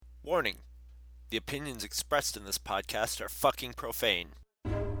Warning. The opinions expressed in this podcast are fucking profane.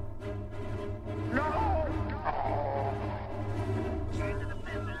 No!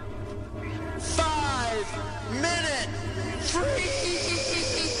 5-minute freak!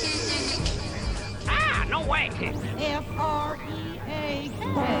 Ah, no way! F-R-E-A-K.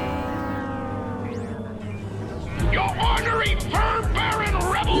 Your ornery fur-bearing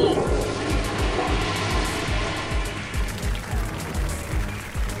rebel!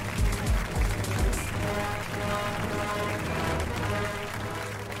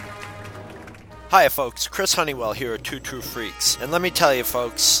 Hi folks, Chris Honeywell here at Two True Freaks. And let me tell you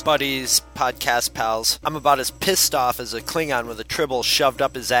folks, buddies, podcast pals, I'm about as pissed off as a Klingon with a tribble shoved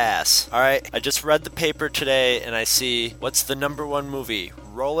up his ass. Alright, I just read the paper today and I see, what's the number one movie?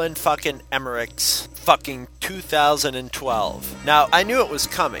 Roland fucking Emmerich's fucking 2012. Now, I knew it was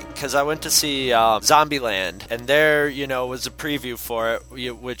coming, because I went to see Zombieland, and there, was a preview for it,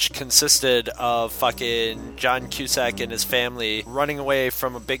 which consisted of fucking John Cusack and his family running away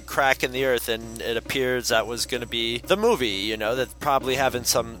from a big crack in the earth, and it appears that was going to be the movie, that's probably having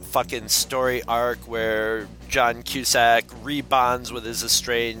some fucking story arc where John Cusack rebonds with his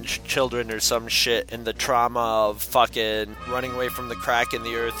estranged children or some shit in the trauma of fucking running away from the crack in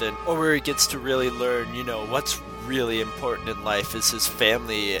the earth, or where he gets to really learn, what's really important in life is his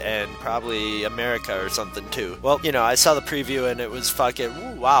family and probably America or something too. Well, I saw the preview and it was fucking,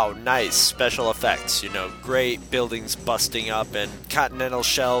 ooh, wow, nice special effects, great buildings busting up and continental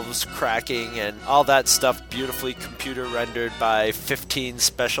shelves cracking and all that stuff beautifully computer rendered by 15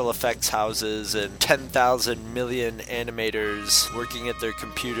 special effects houses and 10,000 million animators working at their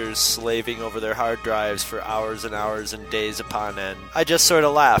computers, slaving over their hard drives for hours and hours and days upon end. I just sort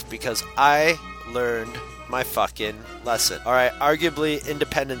of laughed because I learned my fucking lesson. Alright, arguably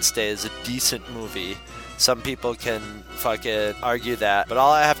Independence Day is a decent movie. Some people can fucking argue that, but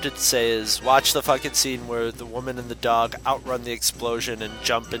all I have to say is watch the fucking scene where the woman and the dog outrun the explosion and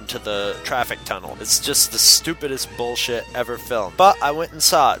jump into the traffic tunnel. It's just the stupidest bullshit ever filmed. But I went and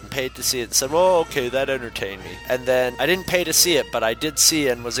saw it and paid to see it and said, well, okay, that entertained me. And then I didn't pay to see it, but I did see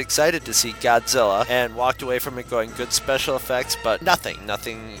and was excited to see Godzilla and walked away from it going good special effects, but nothing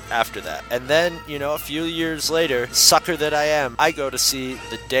after that. And then, a few years later, sucker that I am, I go to see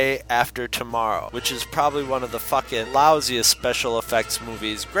The Day After Tomorrow, which is probably one of the fucking lousiest special effects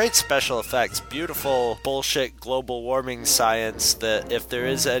movies. Great special effects, beautiful bullshit global warming science that if there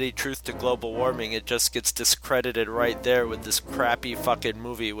is any truth to global warming, it just gets discredited right there with this crappy fucking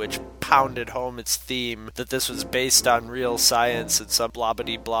movie which pounded home its theme that this was based on real science and some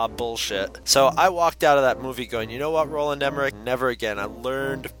blah-bity-blah bullshit. So I walked out of that movie going, you know what, Roland Emmerich? Never again. I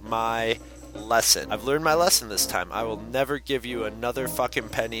learned my lesson. I've learned my lesson this time. I will never give you another fucking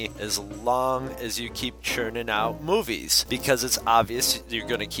penny as long as you keep churning out movies, because it's obvious you're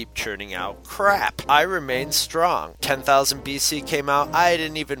gonna keep churning out crap. I remain strong. 10,000 BC came out. I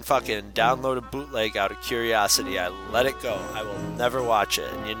didn't even fucking download a bootleg out of curiosity. I let it go. I will never watch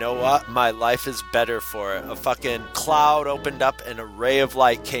it. And you know what? My life is better for it. A fucking cloud opened up, an array of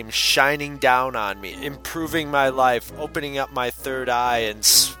light came shining down on me, improving my life, opening up my third eye and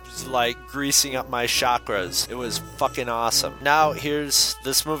like greasing up my chakras. It was fucking awesome. Now here's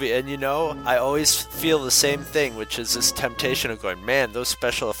this movie, and I always feel the same thing, which is this temptation of going, man, those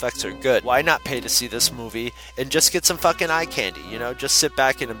special effects are good. Why not pay to see this movie and just get some fucking eye candy, just sit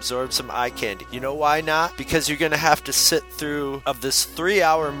back and absorb some eye candy. Why not? Because you're gonna have to sit through, of this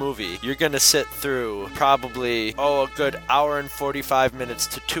 3-hour movie, you're gonna sit through probably, a good hour and 45 minutes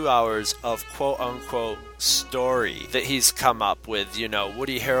to 2 hours of quote-unquote story that he's come up with.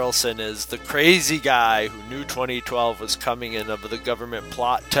 Woody Harrelson is the crazy guy who knew 2012 was coming in of the government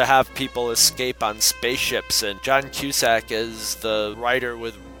plot to have people escape on spaceships, and John Cusack is the writer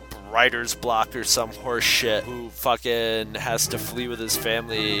with writer's block or some horse shit who fucking has to flee with his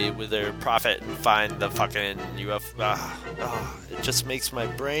family with their prophet and find the fucking UFO. It just makes my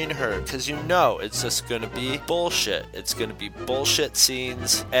brain hurt because it's just gonna be bullshit. It's gonna be bullshit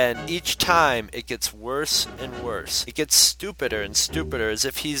scenes, and each time it gets worse and worse. It gets stupider and stupider, as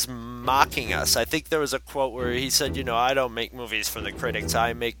if he's mocking us. I think there was a quote where he said, I don't make movies for the critics,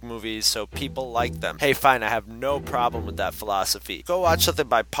 I make movies so people like them. Hey, fine, I have no problem with that philosophy. Go watch something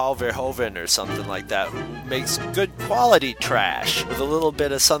by Paul Verhoeven or something like that, who makes good quality trash with a little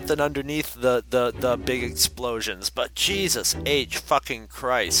bit of something underneath the big explosions. But Jesus H fucking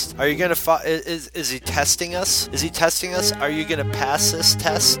Christ, are you gonna is he testing us? Is he testing us? Are you gonna pass this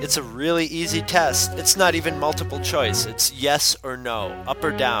test? It's a really easy test. It's not even multiple choice. It's yes or no, up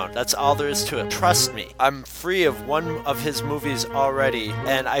or down. That's all there is to it. Trust me, I'm free of one of his movies already,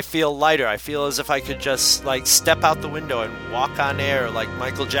 and I feel lighter. I feel as if I could just step out the window and walk on air like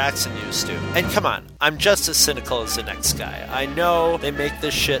Michael Jackson Jackson used to. And come on, I'm just as cynical as the next guy. I know they make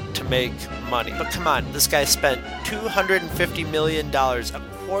this shit to make money, but come on, this guy spent $250 million,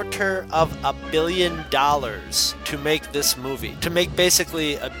 $250 million to make this movie. To make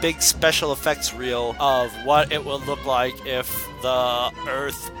basically a big special effects reel of what it would look like if the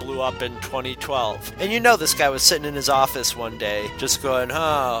Earth blew up in 2012. And you know this guy was sitting in his office one day just going,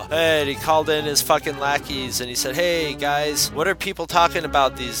 oh, hey, and he called in his fucking lackeys and he said, hey guys, what are people talking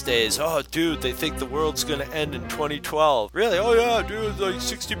about these days? Oh dude, they think the world's gonna end in 2012. Really? Oh yeah, dude, like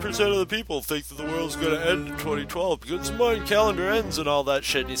 60% of the people think that the world's gonna end in 2012 because the Mayan calendar ends and all that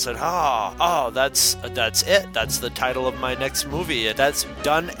shit. And he said, that's it. That's the title of my next movie. And that's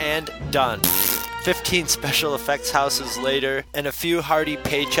done and done. 15 special effects houses later, and a few hearty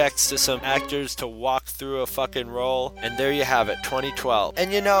paychecks to some actors to walk through a fucking role, and there you have it, 2012.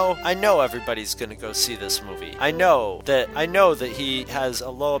 And you know, I know everybody's gonna go see this movie. I know that he has a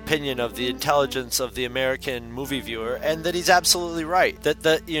low opinion of the intelligence of the American movie viewer, and that he's absolutely right. That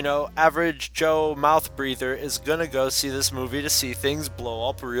the, average Joe mouth breather is gonna go see this movie to see things blow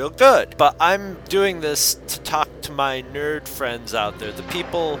up real good. But I'm doing this to talk to my nerd friends out there, the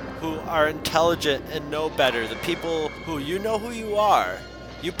people who are intelligent and know better, the people who, you know who you are.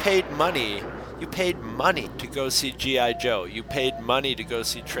 You paid money to go see G.I. Joe. You paid money to go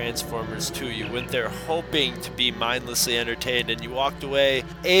see Transformers 2. You went there hoping to be mindlessly entertained, and you walked away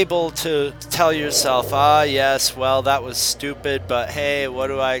able to tell yourself, yes, well, that was stupid, but hey, what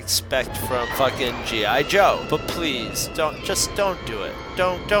do I expect from fucking G.I. Joe? But please, don't do it.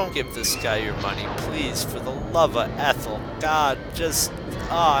 Don't give this guy your money, please, for the love of Ethel. God,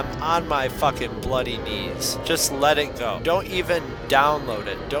 I'm on my fucking bloody knees. Just let it go. Don't even download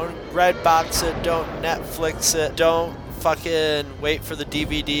it. Don't Redbox it. Don't Netflix it. Don't fucking wait for the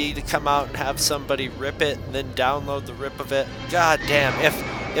DVD to come out and have somebody rip it and then download the rip of it. God damn, if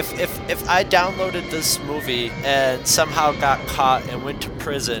I downloaded this movie and somehow got caught and went to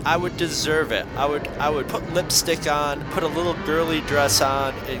prison, I would deserve it. I would put lipstick on, put a little girly dress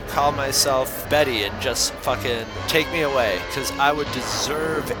on, and call myself Betty and just fucking take me away, because I would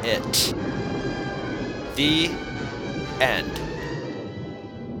deserve it. The end.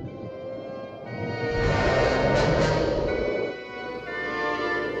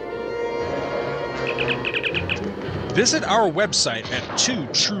 Visit our website at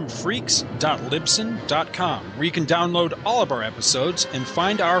twotruefreaks.libsyn.com, where you can download all of our episodes and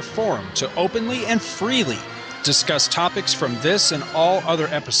find our forum to openly and freely discuss topics from this and all other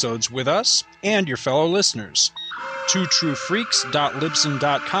episodes with us and your fellow listeners.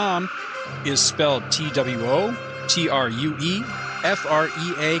 twotruefreaks.libsyn.com is spelled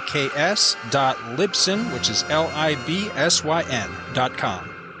TWOTRUEFREAKS.libsyn, which is LIBSYN.com.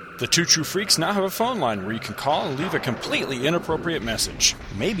 The Two True Freaks now have a phone line where you can call and leave a completely inappropriate message.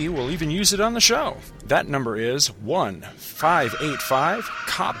 Maybe we'll even use it on the show. That number is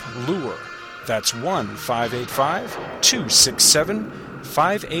 1-585-COP-LURE. That's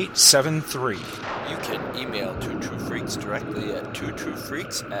 1-585-267-5873. You can email Two True Freaks directly at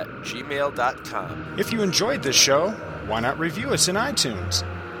twotruefreaks@gmail.com. If you enjoyed this show, why not review us in iTunes?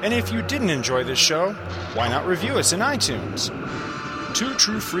 And if you didn't enjoy this show, why not review us in iTunes? Two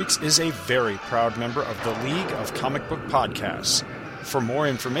True Freaks is a very proud member of the League of Comic Book Podcasts. For more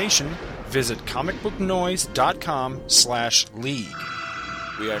information, visit comicbooknoise.com/league.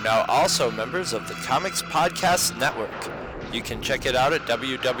 We are now also members of the Comics Podcast Network. You can check it out at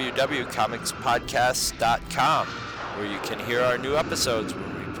www.comicspodcast.com, where you can hear our new episodes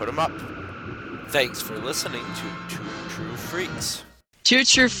when we put them up. Thanks for listening to Two True Freaks. Two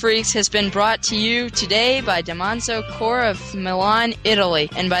True Freaks has been brought to you today by Damanzo Core of Milan, Italy,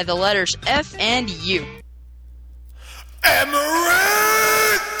 and by the letters F and U. Amaranth!